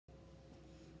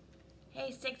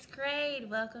Hey, sixth grade,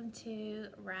 welcome to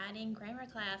writing grammar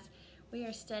class. We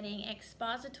are studying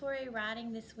expository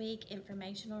writing this week,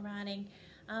 informational writing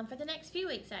for the next few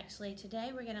weeks actually.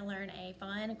 Today we're going to learn a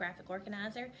fun graphic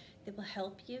organizer that will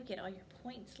help you get all your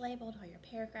points labeled, all your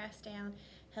paragraphs down,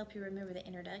 help you remember the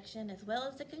introduction as well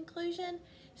as the conclusion.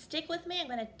 Stick with me, I'm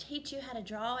going to teach you how to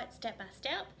draw it step by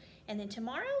step, and then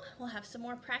tomorrow we'll have some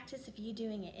more practice of you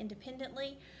doing it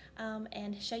independently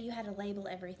and show you how to label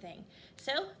everything.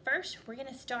 So first we're going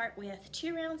to start with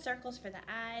 2 round circles for the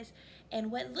eyes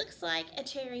and what looks like a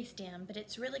cherry stem, but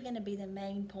it's really going to be the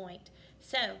main point.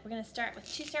 So we're going to start with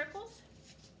 2 circles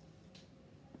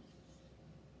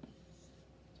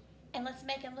and let's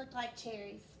make them look like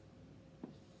cherries.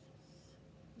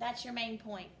 That's your main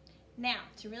point. Now,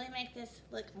 to really make this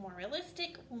look more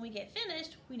realistic, when we get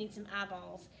finished, we need some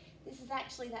eyeballs. This is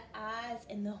actually the eyes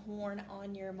and the horn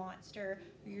on your monster,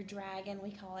 or your dragon, we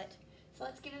call it. So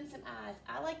let's give him some eyes.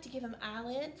 I like to give him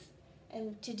eyelids,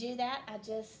 and to do that, I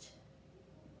just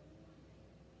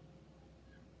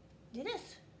do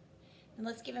this. And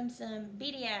let's give him some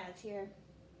beady eyes here.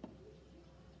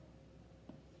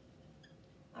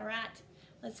 All right,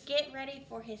 let's get ready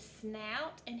for his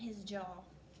snout and his jaw.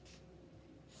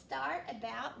 Start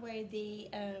about where the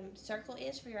circle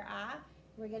is for your eye.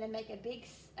 We're going to make a big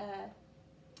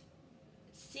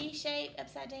C shape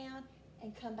upside down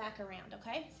and come back around,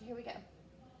 okay? So here we go.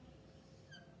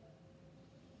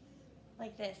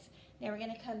 Like this. Now we're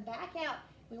going to come back out.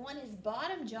 We want his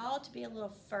bottom jaw to be a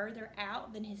little further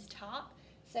out than his top.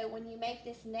 So when you make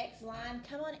this next line,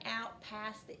 come on out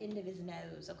past the end of his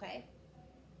nose, okay?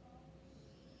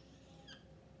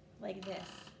 Like this.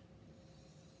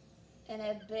 And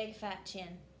a big fat chin.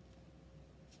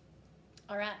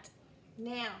 All right,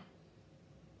 now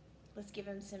let's give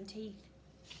him some teeth.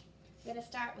 We're gonna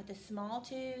start with a small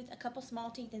tooth, a couple small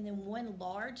teeth, and then one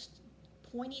large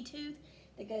pointy tooth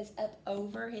that goes up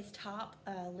over his top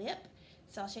lip.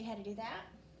 So I'll show you how to do that.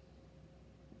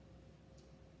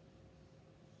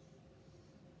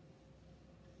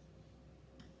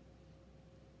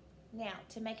 Now,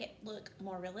 to make it look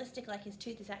more realistic, like his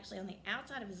tooth is actually on the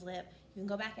outside of his lip, you can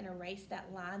go back and erase that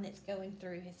line that's going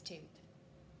through his tooth.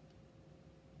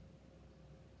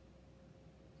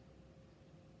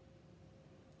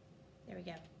 There we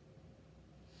go.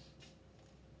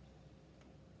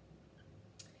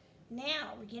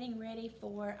 Now, we're getting ready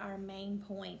for our main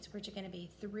points, which are going to be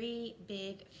 3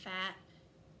 big, fat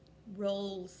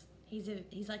rolls.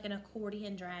 He's like an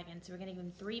accordion dragon, so we're going to give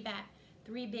him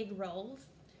 3 big rolls.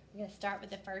 We're going to start with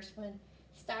the first one.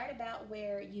 Start about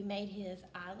where you made his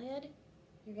eyelid.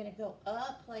 You're going to go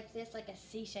up like this, like a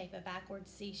C shape, a backward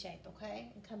C shape,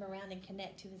 okay? And come around and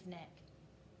connect to his neck.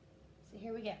 So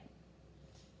here we go.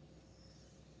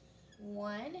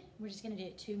 1, we're just going to do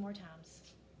it 2 more times.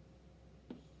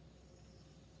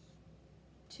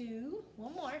 2,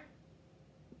 1 more.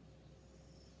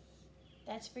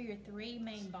 That's for your 3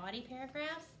 main body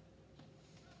paragraphs.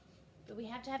 But we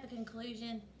have to have a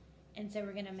conclusion, and so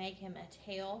we're going to make him a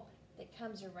tail that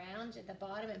comes around at the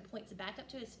bottom and points back up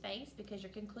to his face, because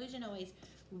your conclusion always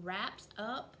wraps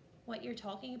up what you're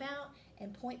talking about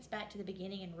and points back to the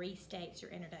beginning and restates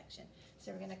your introduction.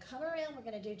 So we're going to come around, we're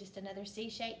going to do just another C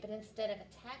shape, but instead of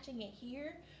attaching it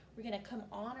here, we're going to come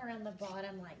on around the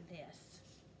bottom like this.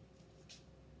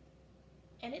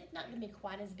 And it's not going to be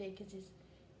quite as big because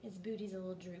his booty's a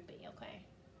little droopy, okay?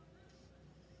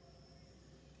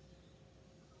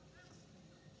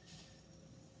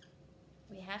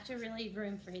 We have to really leave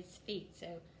room for his feet, so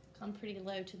come pretty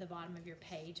low to the bottom of your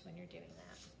page when you're doing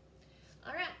that.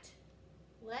 All right,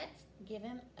 let's give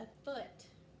him a foot.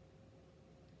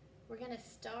 We're going to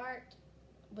start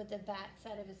with the back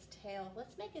side of his tail.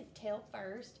 Let's make his tail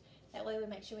first. That way we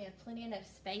make sure we have plenty enough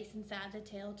space inside the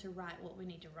tail to write what we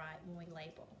need to write when we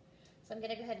label. So I'm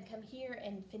going to go ahead and come here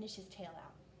and finish his tail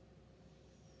out.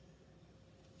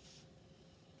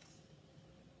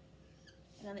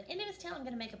 And on the end of his tail, I'm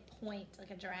going to make a point,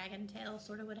 like a dragon tail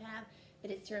sort of would have,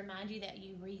 but it's to remind you that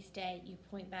you restate, you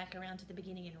point back around to the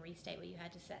beginning and restate what you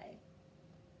had to say.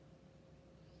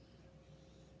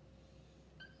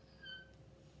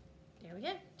 There we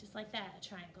go, just like that, a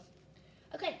triangle.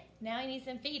 Okay, now he needs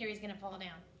some feet or he's going to fall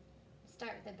down.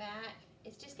 Start with the back.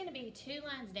 It's just going to be 2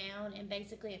 lines down and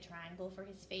basically a triangle for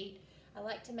his feet. I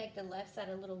like to make the left side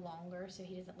a little longer so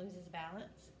he doesn't lose his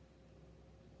balance.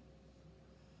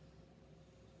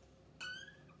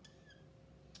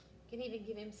 You can even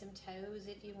give him some toes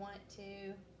if you want to.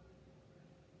 You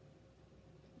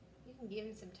can give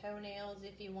him some toenails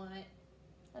if you want.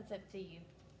 That's up to you.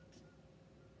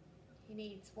 He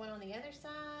needs one on the other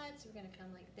side, so we're going to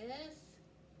come like this.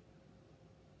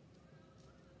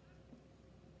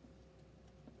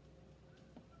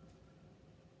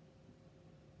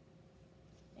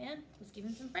 again. Let's give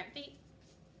him some front feet.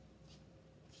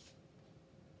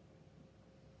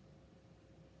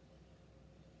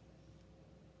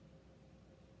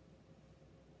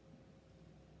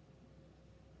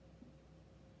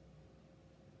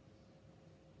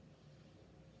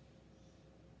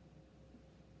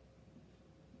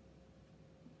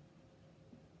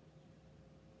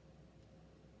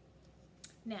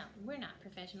 Now, we're not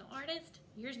professional artists.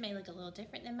 Yours may look a little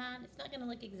different than mine. It's not going to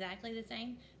look exactly the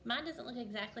same. Mine doesn't look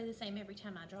exactly the same every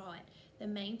time I draw it. The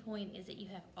main point is that you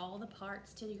have all the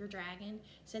parts to your dragon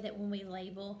so that when we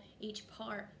label, each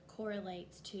part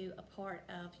correlates to a part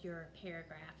of your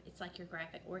paragraph. It's like your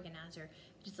graphic organizer.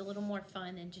 It's a little more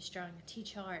fun than just drawing a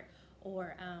T-chart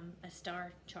or a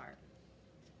star chart.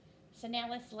 So now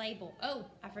let's label. Oh,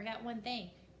 I forgot one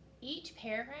thing. Each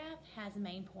paragraph has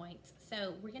main points,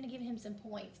 so we're going to give him some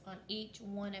points on each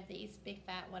one of these big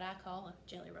fat, what I call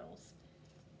jelly rolls.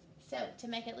 So to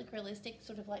make it look realistic,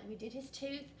 sort of like we did his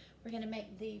tooth, we're going to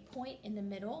make the point in the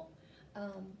middle.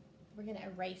 We're going to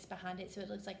erase behind it so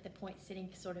it looks like the point sitting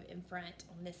sort of in front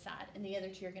on this side, and the other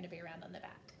two are going to be around on the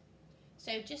back.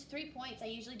 So just 3 points. I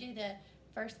usually do the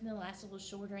first and the last a little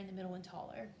shorter and the middle one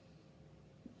taller.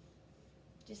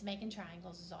 Just making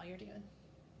triangles is all you're doing.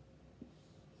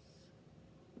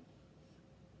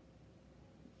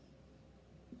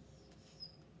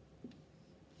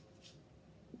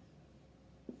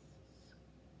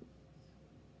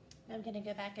 I'm going to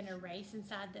go back and erase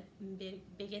inside the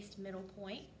biggest middle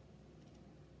point.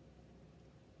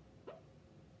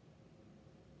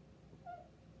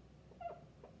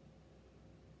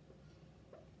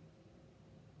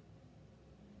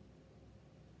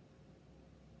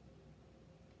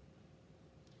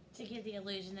 To give the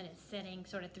illusion that it's sitting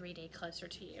sort of 3D closer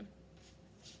to you.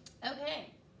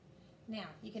 Okay, now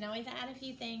you can always add a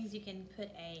few things. You can put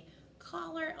a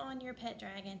collar on your pet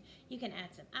dragon. You can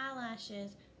add some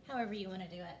eyelashes, however you want to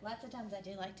do it. Lots of times I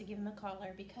do like to give him a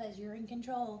collar because you're in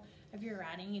control of your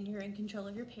writing and you're in control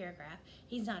of your paragraph.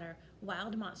 He's not a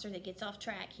wild monster that gets off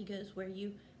track. He goes where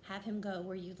you have him go,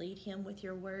 where you lead him with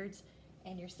your words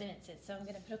and your sentences. So I'm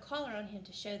going to put a collar on him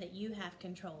to show that you have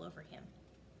control over him.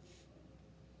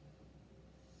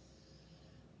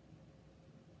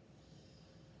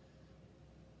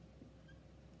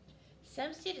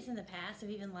 Some students in the past have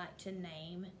even liked to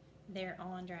name their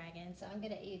on dragon, so I'm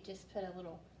going to just put a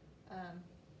little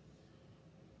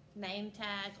name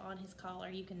tag on his collar.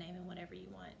 You can name him whatever you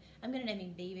want. I'm going to name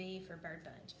him BB for Bird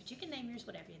Bunch, but you can name yours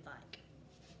whatever you'd like.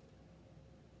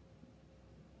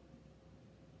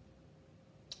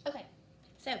 Okay,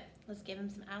 so let's give him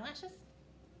some eyelashes.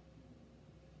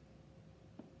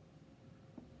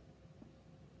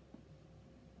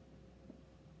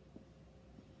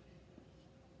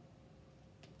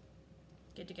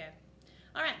 Good to go.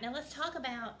 All right, now let's talk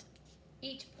about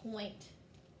each point.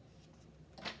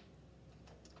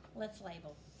 Let's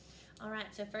label. All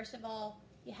right, so first of all,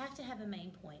 you have to have a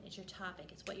main point. It's your topic.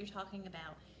 It's what you're talking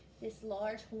about. This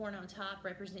large horn on top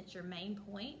represents your main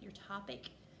point, your topic.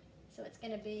 So it's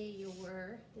going to be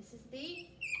your, this is the,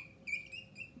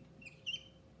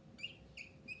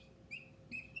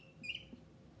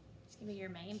 it's going to be your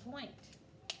main point.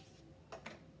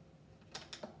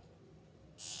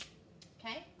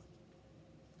 Okay?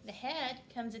 The head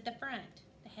comes at the front.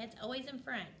 The head's always in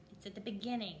front. It's at the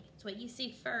beginning. It's what you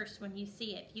see first when you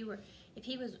see it. If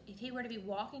he were to be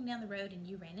walking down the road and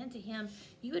you ran into him,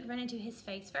 you would run into his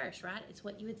face first, right? It's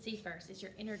what you would see first. It's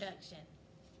your introduction.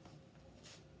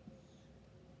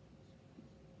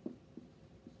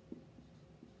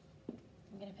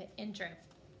 I'm going to put intro.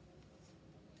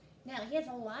 Now, he has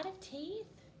a lot of teeth.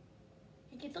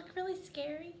 It could look really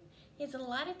scary. He has a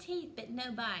lot of teeth, but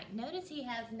no bite. Notice he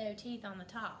has no teeth on the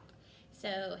top.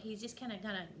 So he's just kind of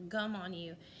gonna gum on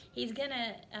you. He's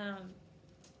gonna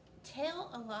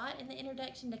tell a lot in the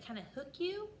introduction to kind of hook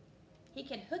you. He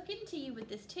can hook into you with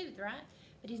this tooth, right?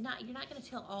 But you're not gonna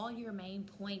tell all your main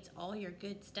points, all your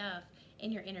good stuff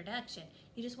in your introduction.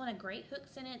 You just want a great hook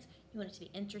sentence. You want it to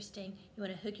be interesting. You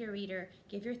want to hook your reader,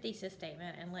 give your thesis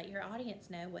statement, and let your audience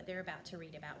know what they're about to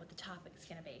read about, what the topic's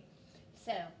gonna be.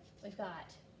 So we've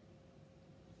got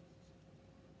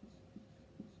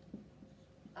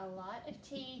a lot of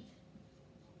teeth,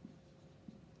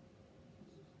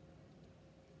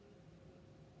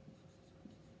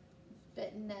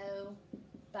 but no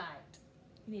bite.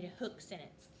 You need a hook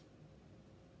sentence.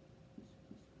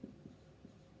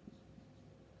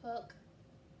 Hook.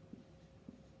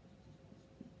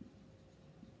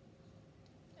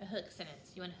 A hook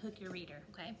sentence. You want to hook your reader,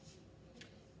 okay?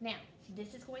 Now,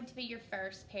 this is going to be your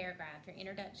first paragraph. Your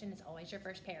introduction is always your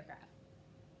first paragraph.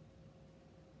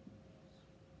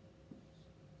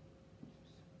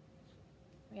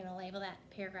 We're going to label that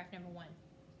paragraph number 1.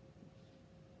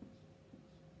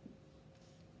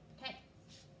 Okay,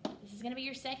 this is going to be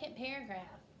your second paragraph.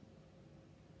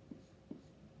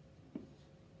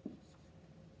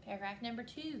 Paragraph number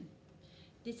 2.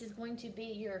 This is going to be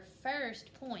your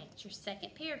first point. It's your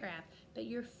second paragraph, but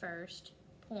your first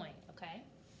point, okay?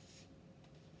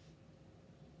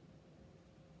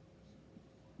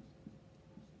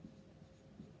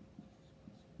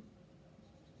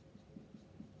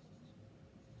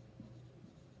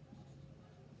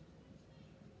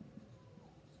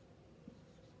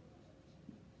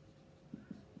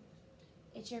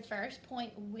 It's your first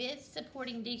point with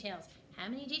supporting details. How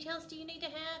many details do you need to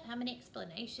have? How many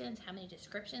explanations? How many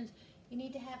descriptions? You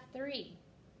need to have 3.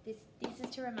 This is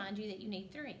to remind you that you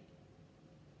need 3.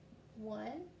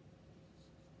 1,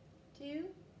 2,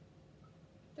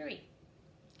 3.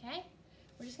 Okay?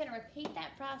 We're just going to repeat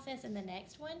that process in the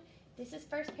next one. This is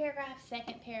first paragraph,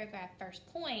 second paragraph, first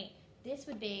point. This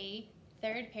would be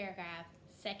third paragraph,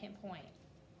 second point.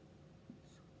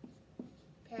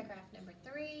 Paragraph number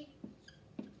 3.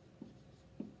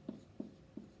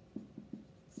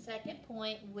 Second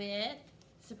point with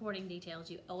supporting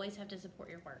details. You always have to support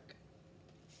your work.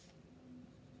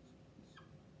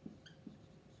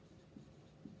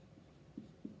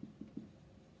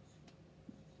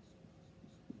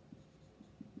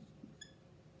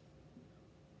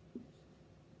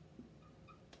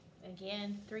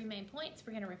 Again, 3 main points.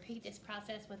 We're going to repeat this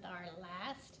process with our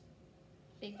last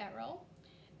big fat roll,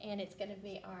 and it's going to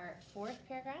be our 4th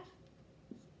paragraph.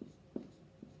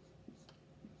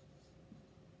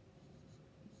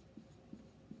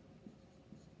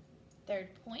 Third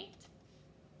point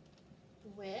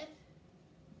with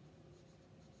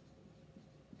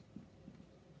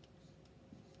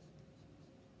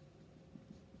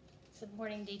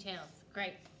supporting details.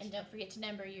 Great. And don't forget to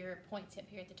number your points up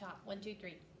here at the top. 1, 2,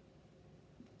 3.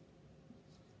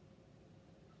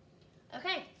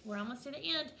 Okay, we're almost to the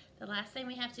end. The last thing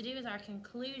we have to do is our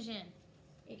conclusion.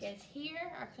 It goes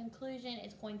here. Our conclusion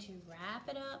is going to wrap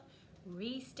it up,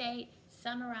 restate,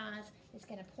 summarize. It's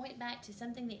going to point back to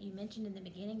something that you mentioned in the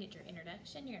beginning at your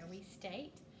introduction. You're going to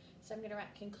restate. So I'm going to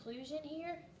write conclusion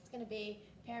here. It's going to be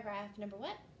paragraph number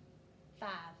what? 5.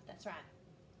 That's right.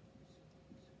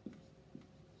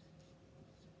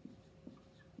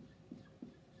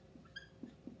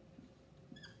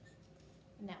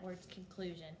 And that word's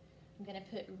conclusion. I'm going to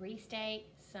put restate,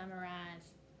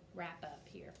 summarize, wrap up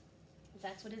here. Because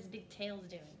that's what his big tail's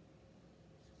doing.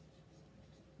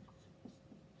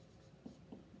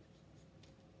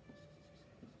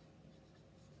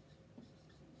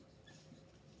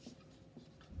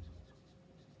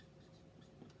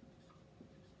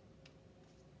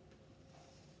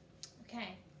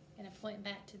 Okay, going to point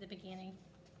back to the beginning.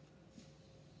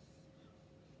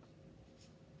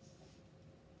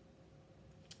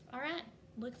 All right,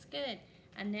 looks good.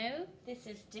 I know this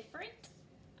is different.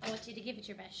 I want you to give it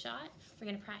your best shot. We're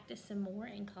going to practice some more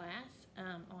in class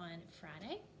on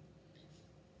Friday.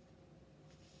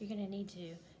 You're going to need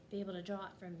to be able to draw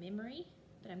it from memory,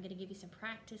 but I'm going to give you some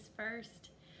practice first.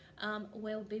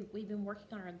 We've been working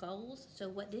on our goals, so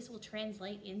what this will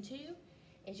translate into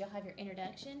is you'll have your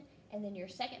introduction, and then your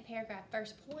second paragraph,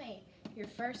 first point. Your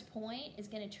first point is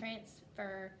going to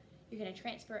transfer. You're going to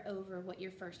transfer over what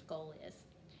your first goal is,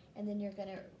 and then you're going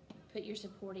to put your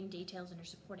supporting details and your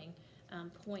supporting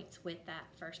points with that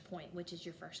first point, which is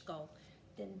your first goal.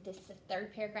 Then this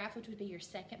third paragraph, which would be your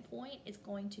second point, is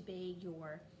going to be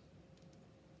your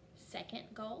second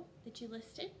goal that you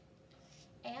listed.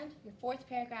 And your fourth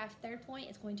paragraph, third point,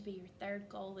 is going to be your third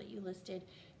goal that you listed.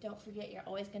 Don't forget, you're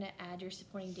always going to add your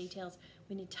supporting details.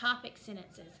 We need topic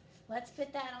sentences. Let's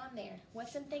put that on there.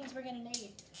 What's some things we're going to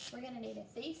need? We're going to need a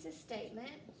thesis statement.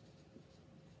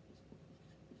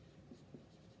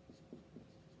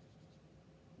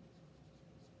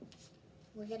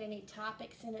 We're going to need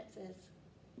topic sentences.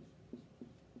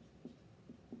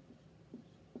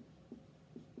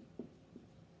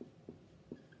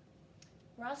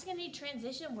 We're also going to need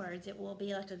transition words. It will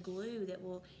be like a glue that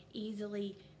will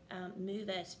easily move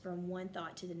us from one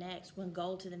thought to the next, one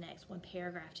goal to the next, one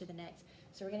paragraph to the next.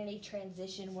 So we're going to need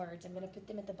transition words. I'm going to put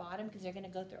them at the bottom because they're going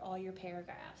to go through all your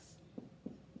paragraphs.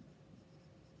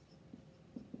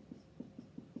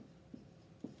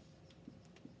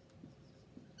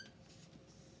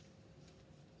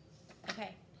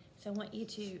 Okay, so I want you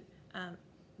to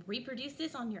reproduce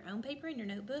this on your own paper in your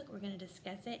notebook. We're going to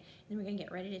discuss it, and then we're going to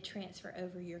get ready to transfer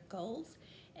over your goals.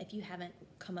 If you haven't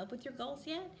come up with your goals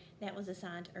yet, that was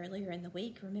assigned earlier in the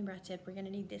week. Remember, I said we're going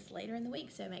to need this later in the week,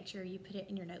 so make sure you put it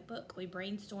in your notebook. We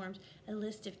brainstormed a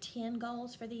list of 10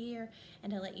 goals for the year,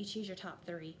 and I'll let you choose your top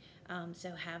 3.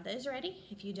 So have those ready.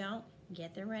 If you don't,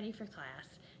 get them ready for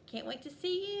class. Can't wait to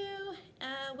see you.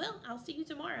 Well, I'll see you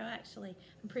tomorrow, actually.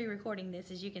 I'm pre-recording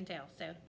this, as you can tell, so